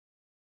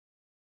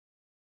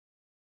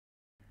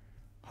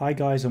Hi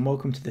guys, and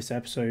welcome to this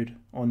episode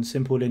on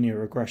simple linear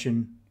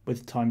regression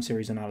with time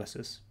series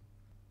analysis.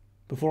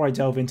 Before I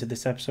delve into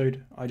this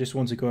episode, I just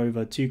want to go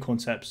over two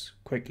concepts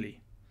quickly.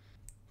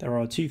 There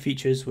are two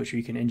features which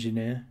we can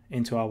engineer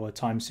into our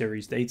time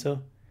series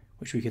data,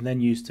 which we can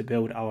then use to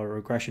build our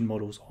regression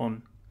models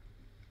on,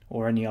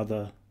 or any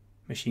other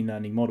machine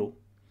learning model.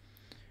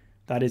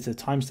 That is the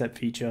time step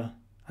feature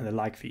and the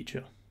lag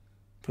feature.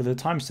 For the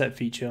time step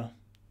feature,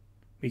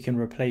 we can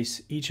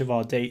replace each of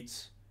our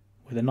dates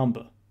with a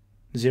number,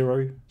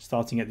 0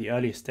 starting at the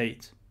earliest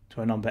date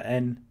to a number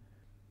n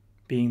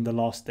being the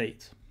last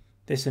date.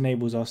 This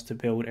enables us to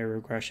build a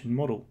regression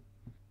model,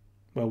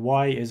 where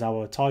y is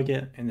our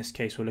target, in this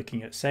case we're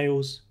looking at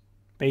sales,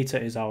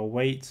 beta is our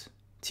weight,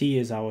 t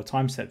is our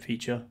time step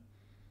feature,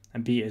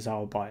 and b is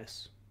our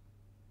bias.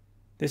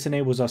 This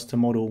enables us to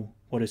model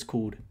what is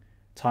called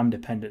time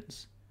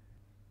dependence.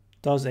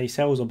 Does a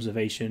sales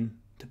observation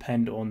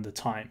depend on the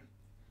time?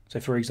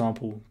 So for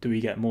example, do we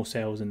get more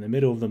sales in the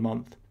middle of the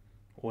month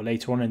or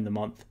later on in the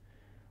month,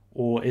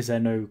 or is there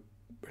no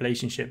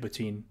relationship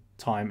between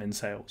time and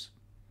sales?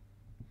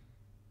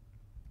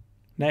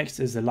 Next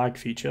is the lag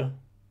feature.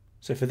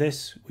 So for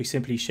this, we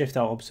simply shift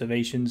our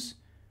observations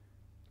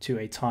to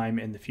a time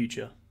in the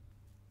future.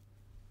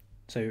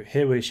 So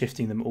here we're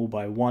shifting them all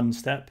by one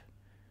step.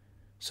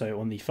 So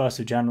on the 1st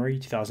of January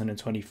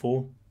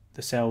 2024,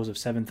 the sales of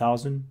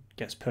 7,000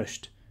 gets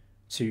pushed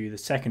to the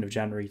 2nd of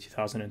January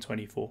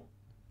 2024.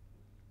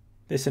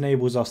 This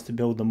enables us to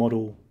build the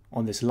model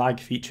on this lag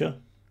feature,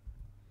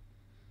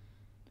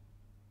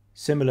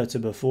 similar to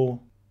before,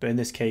 but in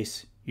this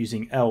case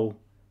using L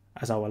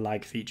as our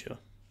lag feature.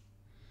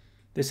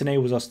 This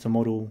enables us to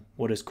model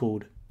what is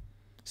called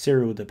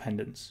serial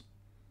dependence.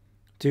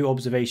 Do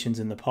observations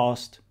in the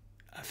past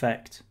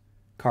affect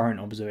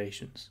current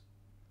observations?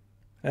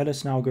 Let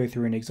us now go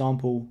through an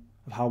example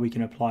of how we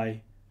can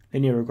apply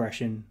linear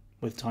regression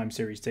with time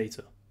series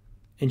data,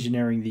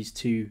 engineering these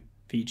two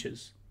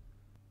features.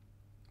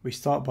 We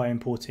start by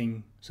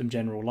importing some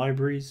general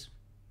libraries.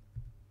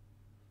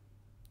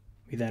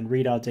 We then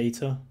read our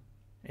data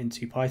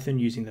into Python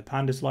using the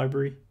pandas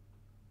library.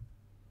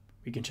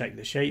 We can check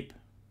the shape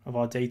of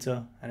our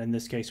data, and in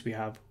this case we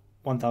have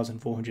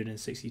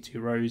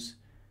 1,462 rows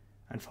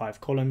and 5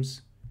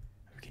 columns.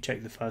 We can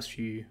check the first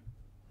few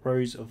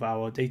rows of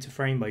our data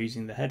frame by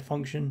using the head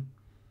function.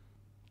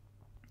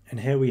 And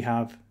here we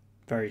have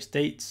various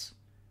dates,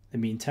 the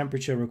mean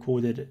temperature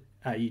recorded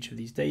at each of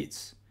these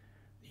dates,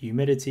 the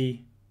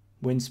humidity,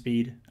 wind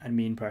speed, and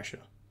mean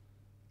pressure.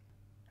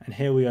 And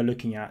here we are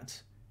looking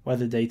at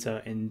weather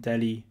data in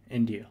Delhi,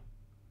 India.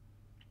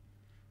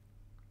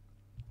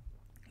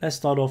 Let's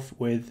start off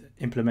with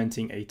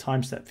implementing a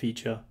time step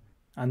feature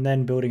and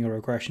then building a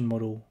regression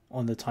model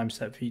on the time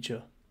step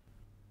feature.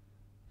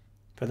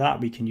 For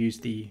that, we can use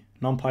the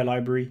NumPy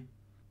library.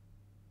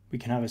 We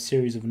can have a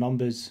series of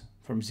numbers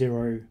from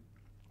 0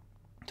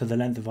 to the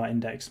length of our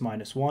index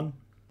 -1,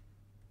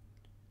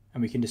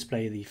 and we can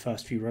display the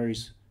first few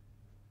rows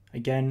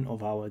again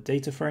of our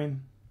data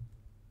frame.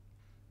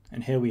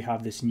 And here we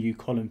have this new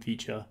column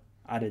feature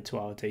added to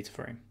our data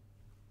frame.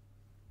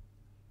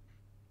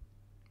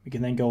 We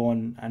can then go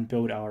on and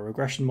build our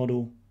regression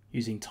model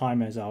using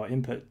time as our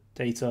input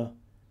data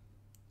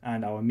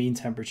and our mean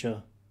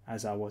temperature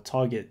as our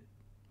target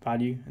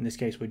value. In this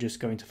case, we're just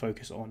going to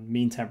focus on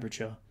mean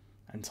temperature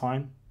and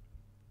time.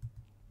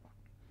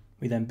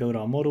 We then build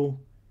our model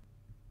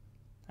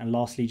and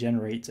lastly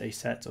generate a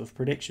set of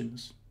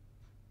predictions.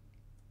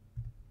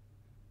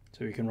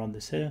 So we can run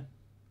this here.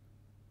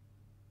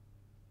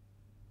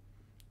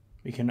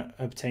 We can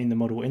obtain the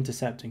model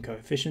intercept and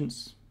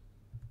coefficients.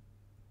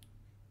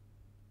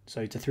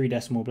 So to 3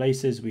 decimal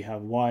places, we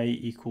have y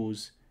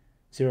equals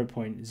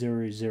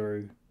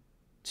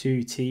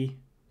 0.002t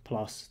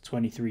plus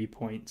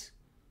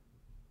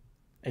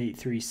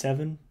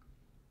 23.837.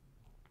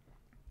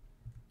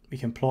 We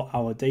can plot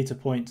our data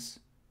points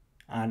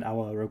and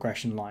our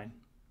regression line.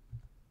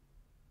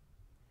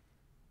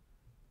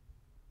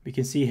 We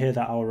can see here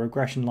that our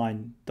regression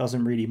line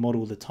doesn't really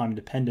model the time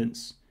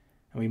dependence,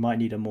 and we might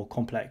need a more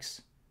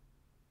complex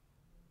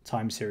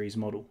time series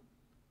model.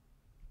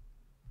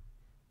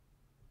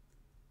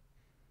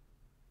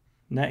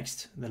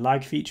 Next, the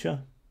lag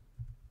feature.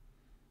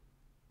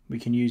 We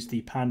can use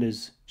the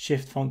pandas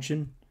shift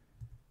function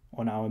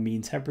on our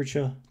mean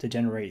temperature to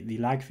generate the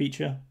lag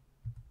feature.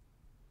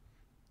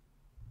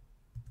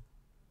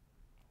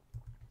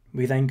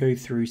 We then go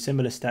through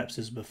similar steps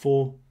as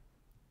before,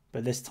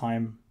 but this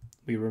time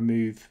we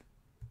remove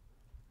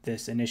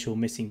this initial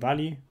missing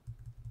value.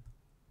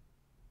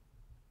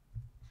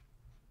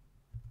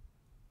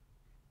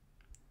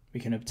 We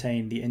can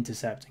obtain the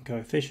intercept and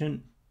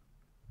coefficient,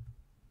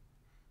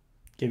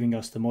 giving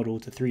us the model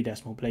to 3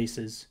 decimal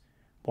places,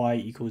 y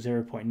equals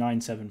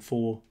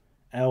 0.974,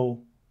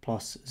 L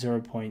plus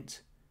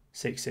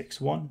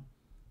 0.661.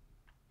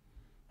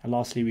 And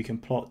lastly, we can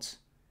plot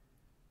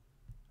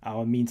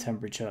our mean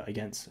temperature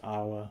against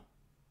our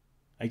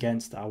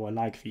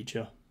lag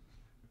feature.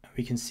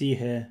 We can see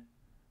here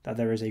that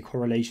there is a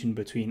correlation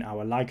between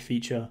our lag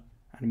feature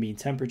and mean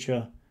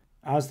temperature,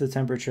 As the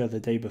temperature the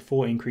day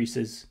before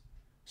increases,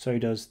 so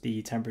does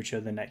the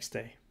temperature the next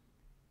day.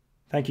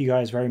 Thank you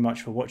guys very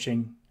much for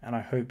watching, and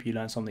I hope you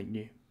learned something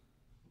new.